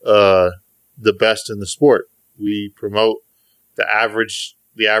the best in the sport. We promote the average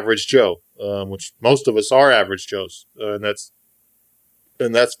Joe, which most of us are average Joes, and that's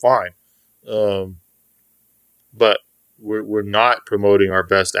fine. But we're not promoting our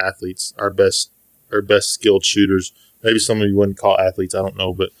best athletes, our best skilled shooters. Maybe some of you wouldn't call athletes, I don't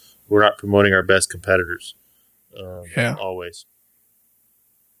know, but we're not promoting our best competitors. Always.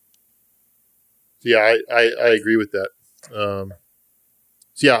 So yeah, I agree with that. So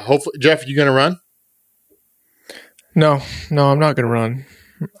yeah, hopefully, Jeff, you gonna run? No, I'm not gonna run.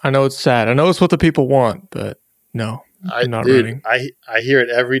 I know it's sad. I know it's what the people want, but no, I'm not running. I hear it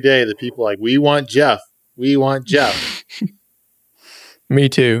every day. The people are like, we want Jeff. We want Jeff. Me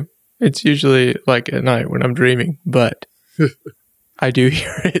too. It's usually like at night when I'm dreaming, but I do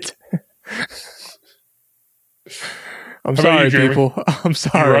hear it. I'm sorry, people. I'm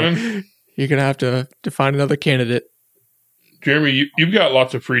sorry. You're going to have to find another candidate. Jeremy, you've got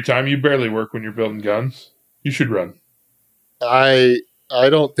lots of free time. You barely work when you're building guns. You should run. I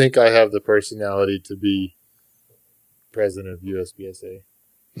don't think I have the personality to be president of USPSA.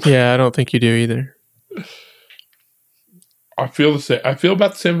 Yeah, I don't think you do either. I feel the same. I feel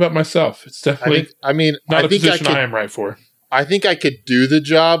about the same about myself. It's definitely not a position I am right for. I think I could do the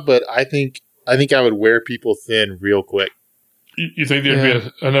job, but I think I would wear people thin real quick. You think there'd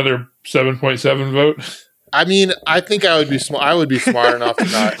be another 7.7 vote? I mean, I think I would be smart. I would be smart enough to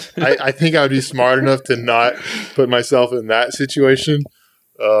not. I think I would be smart enough to not put myself in that situation.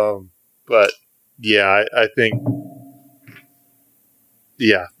 But yeah, I think.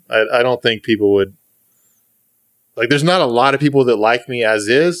 Yeah, I don't think people would. Like, there's not a lot of people that like me as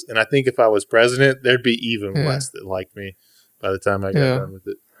is, and I think if I was president, there'd be even less that like me by the time I got done with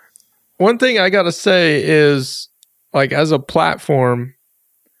it. One thing I got to say is, like, as a platform,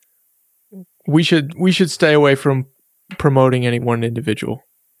 we should stay away from promoting any one individual.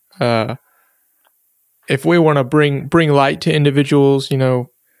 If we want to bring light to individuals, let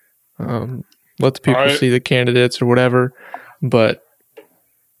the people see the candidates or whatever. But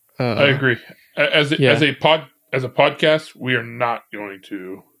I agree. As a podcast, we are not going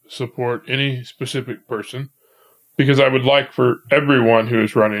to support any specific person because I would like for everyone who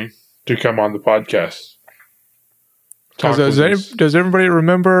is running to come on the podcast. Does everybody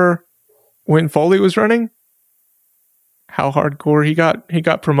remember when Foley was running? How hardcore he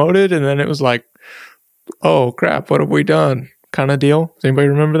got promoted, and then it was like, oh crap, what have we done? Kind of deal. Does anybody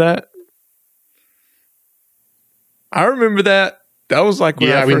remember that? I remember that. That was like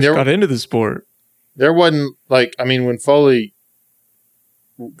when I first got into the sport. There wasn't when Foley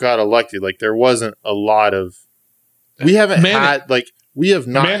got elected, like there wasn't a lot of. We have not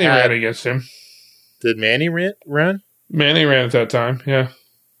Manny ran against him. Did Manny run? Manny ran at that time. Yeah.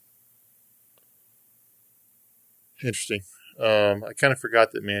 Interesting. I kind of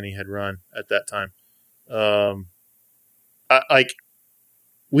forgot that Manny had run at that time.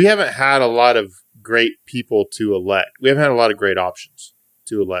 We haven't had a lot of great people to elect. We haven't had a lot of great options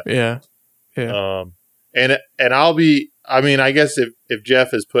to elect. Yeah. And I guess if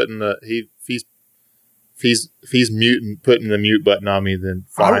Jeff is putting if he's putting the mute button on me, then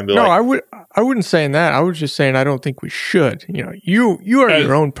fine. I wouldn't say that. I was just saying I don't think we should. You are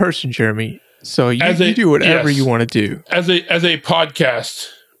your own person, Jeremy. So you do whatever you want to do. As a podcast,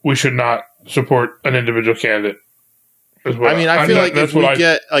 we should not support an individual candidate. I feel like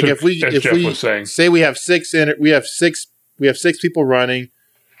if we say we have six people running,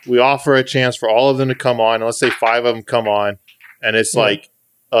 we offer a chance for all of them to come on. Let's say 5 of them come on, and it's like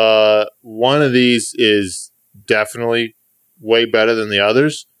one of these is definitely way better than the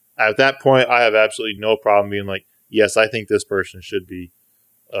others. At that point, I have absolutely no problem being like, yes, I think this person should be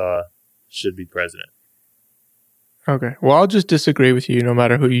president. Okay. Well, I'll just disagree with you no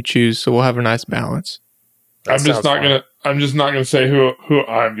matter who you choose, so we'll have a nice balance. I'm just not gonna say who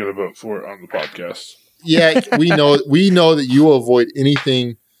I'm gonna vote for on the podcast. Yeah, we know that you will avoid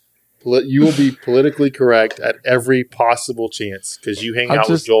anything. You will be politically correct at every possible chance because you hang out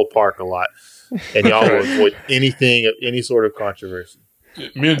with Joel Park a lot, and y'all will avoid any sort of controversy.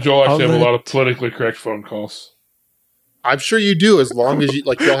 Me and Joel actually have a lot of politically correct phone calls. I'm sure you do, as long as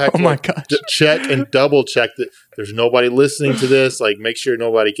you'll have to check and double check that there's nobody listening to this. Like, make sure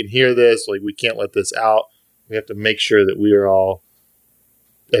nobody can hear this. Like, we can't let this out. We have to make sure that we are all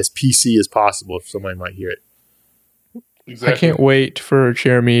as PC as possible if somebody might hear it. Exactly. I can't wait for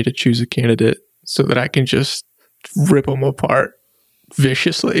Jeremy to choose a candidate so that I can just rip them apart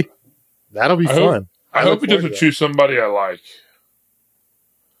viciously. That'll be fun. I hope he doesn't choose somebody I like.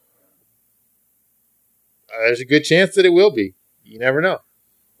 There's a good chance that it will be. You never know.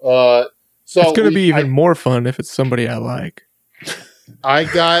 So it's going to be even more fun if it's somebody I like. I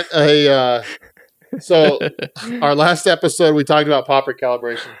got a. So our last episode we talked about popper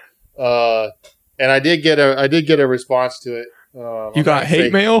calibration, and I did get a response to it. You got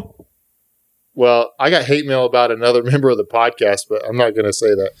hate mail? Well, I got hate mail about another member of the podcast, but I'm not going to say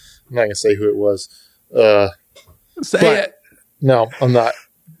that. I'm not going to say who it was. Say it. No, I'm not.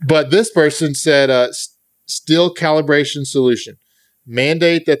 But this person said, steel calibration solution.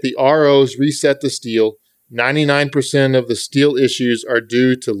 Mandate that the ROs reset the steel. 99% of the steel issues are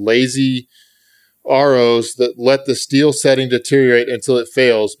due to lazy ROs that let the steel setting deteriorate until it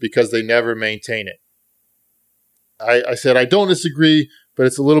fails because they never maintain it. I said, I don't disagree, but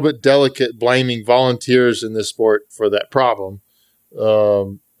it's a little bit delicate blaming volunteers in this sport for that problem.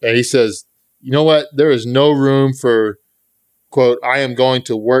 And he says, you know what? There is no room for, quote, I am going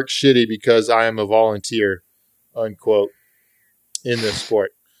to work shitty because I am a volunteer, unquote, in this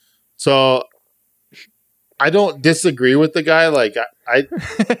sport. So I don't disagree with the guy. Like I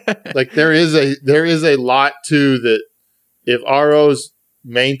like there is a lot to that. If ROs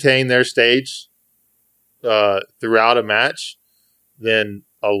maintain their stage throughout a match, then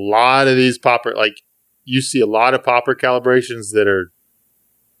a lot of these popper, like you see a lot of popper calibrations that are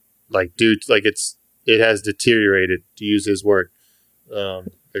like, dude, like it has deteriorated, to use his word.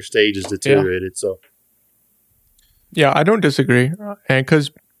 Their stage is deteriorated. So yeah, I don't disagree. And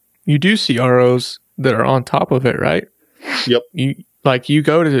because you do see ROs that are on top of it, right? Yep. You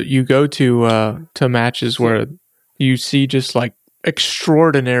go to matches where you see just like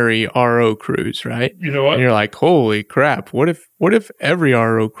extraordinary RO crews, right? You know what? And you're like, holy crap! What if every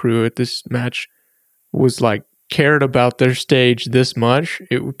RO crew at this match was like cared about their stage this much?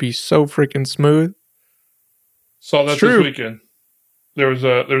 It would be so freaking smooth. Saw that this weekend. There was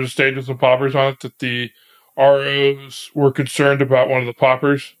a stage with some poppers on it that the ROs were concerned about one of the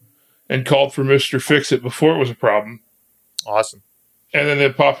poppers and called for Mr. Fix-It before it was a problem. Awesome. And then the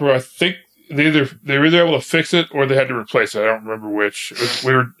popper, I think they were either able to fix it or they had to replace it. I don't remember which.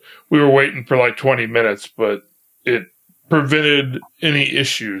 We were waiting for like 20 minutes, but it prevented any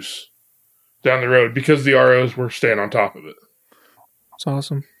issues down the road because the ROs were staying on top of it. It's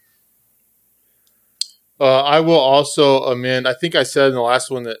awesome. I will also amend. I think I said in the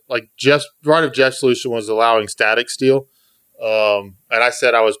last one that like part of Jeff's solution was allowing static steel, and I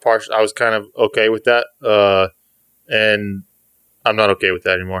said I was kind of okay with that, and I'm not okay with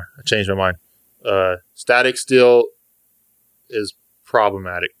that anymore. I changed my mind. Static steel is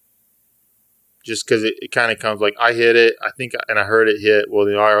problematic, just because it kind of comes like I hit it, I think, and I heard it hit. Well,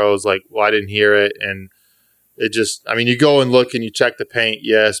 the RO is like, well, I didn't hear it, and it just, I mean, you go and look and you check the paint,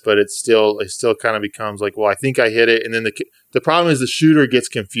 yes, but it still kind of becomes like, well, I think I hit it. And then the problem is the shooter gets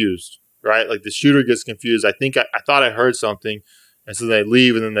confused, right? Like the shooter gets confused. I think I thought I heard something. And so they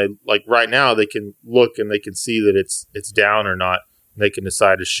leave, and then they, like right now they can look and they can see that it's down or not. And they can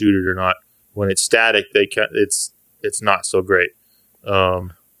decide to shoot it or not. When it's static, it's not so great.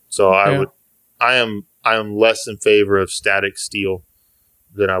 So I am less in favor of static steel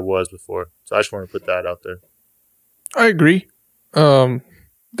than I was before. So I just want to put that out there. I agree.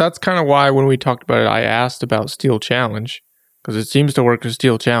 That's kind of why when we talked about it, I asked about Steel Challenge, because it seems to work as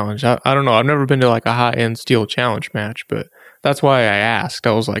Steel Challenge. I don't know. I've never been to like a high-end Steel Challenge match, but that's why I asked.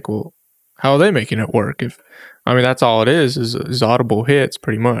 I was like, well, how are they making it work? That's all it is audible hits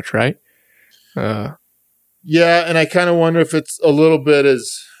pretty much, right? Yeah, and I kind of wonder if it's a little bit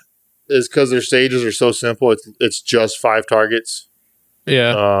is because their stages are so simple. It's just 5 targets.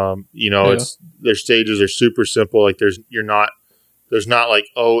 Yeah. It's their stages are super simple. Like there's not like,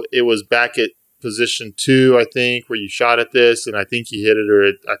 oh, it was back at position 2, I think, where you shot at this, and I think you hit it,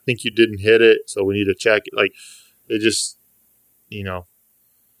 or I think you didn't hit it, so we need to check it. Like it just, and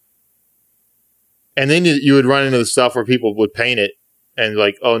then you would run into the stuff where people would paint it and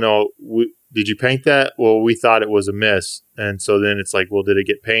like, oh no, did you paint that? Well, we thought it was a miss, and so then it's like, well, did it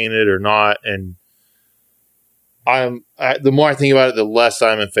get painted or not? And the more I think about it, the less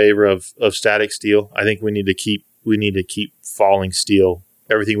I'm in favor of static steel. I think we need to keep falling steel.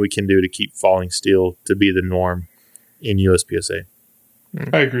 Everything we can do to keep falling steel to be the norm in USPSA.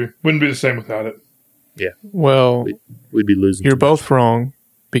 I agree. Wouldn't be the same without it. Yeah. Well, we'd be losing. You're both wrong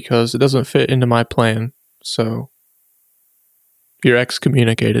because it doesn't fit into my plan. So you're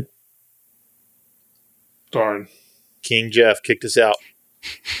excommunicated. Darn. King Jeff kicked us out.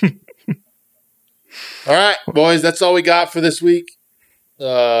 All right, boys, that's all we got for this week.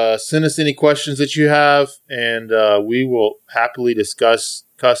 Send us any questions that you have, and we will happily discuss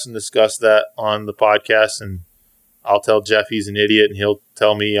that on the podcast. And I'll tell Jeff he's an idiot, and he'll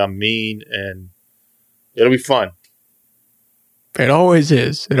tell me I'm mean, and it'll be fun. It always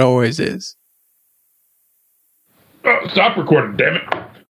is. It always is. Oh, stop recording, damn it.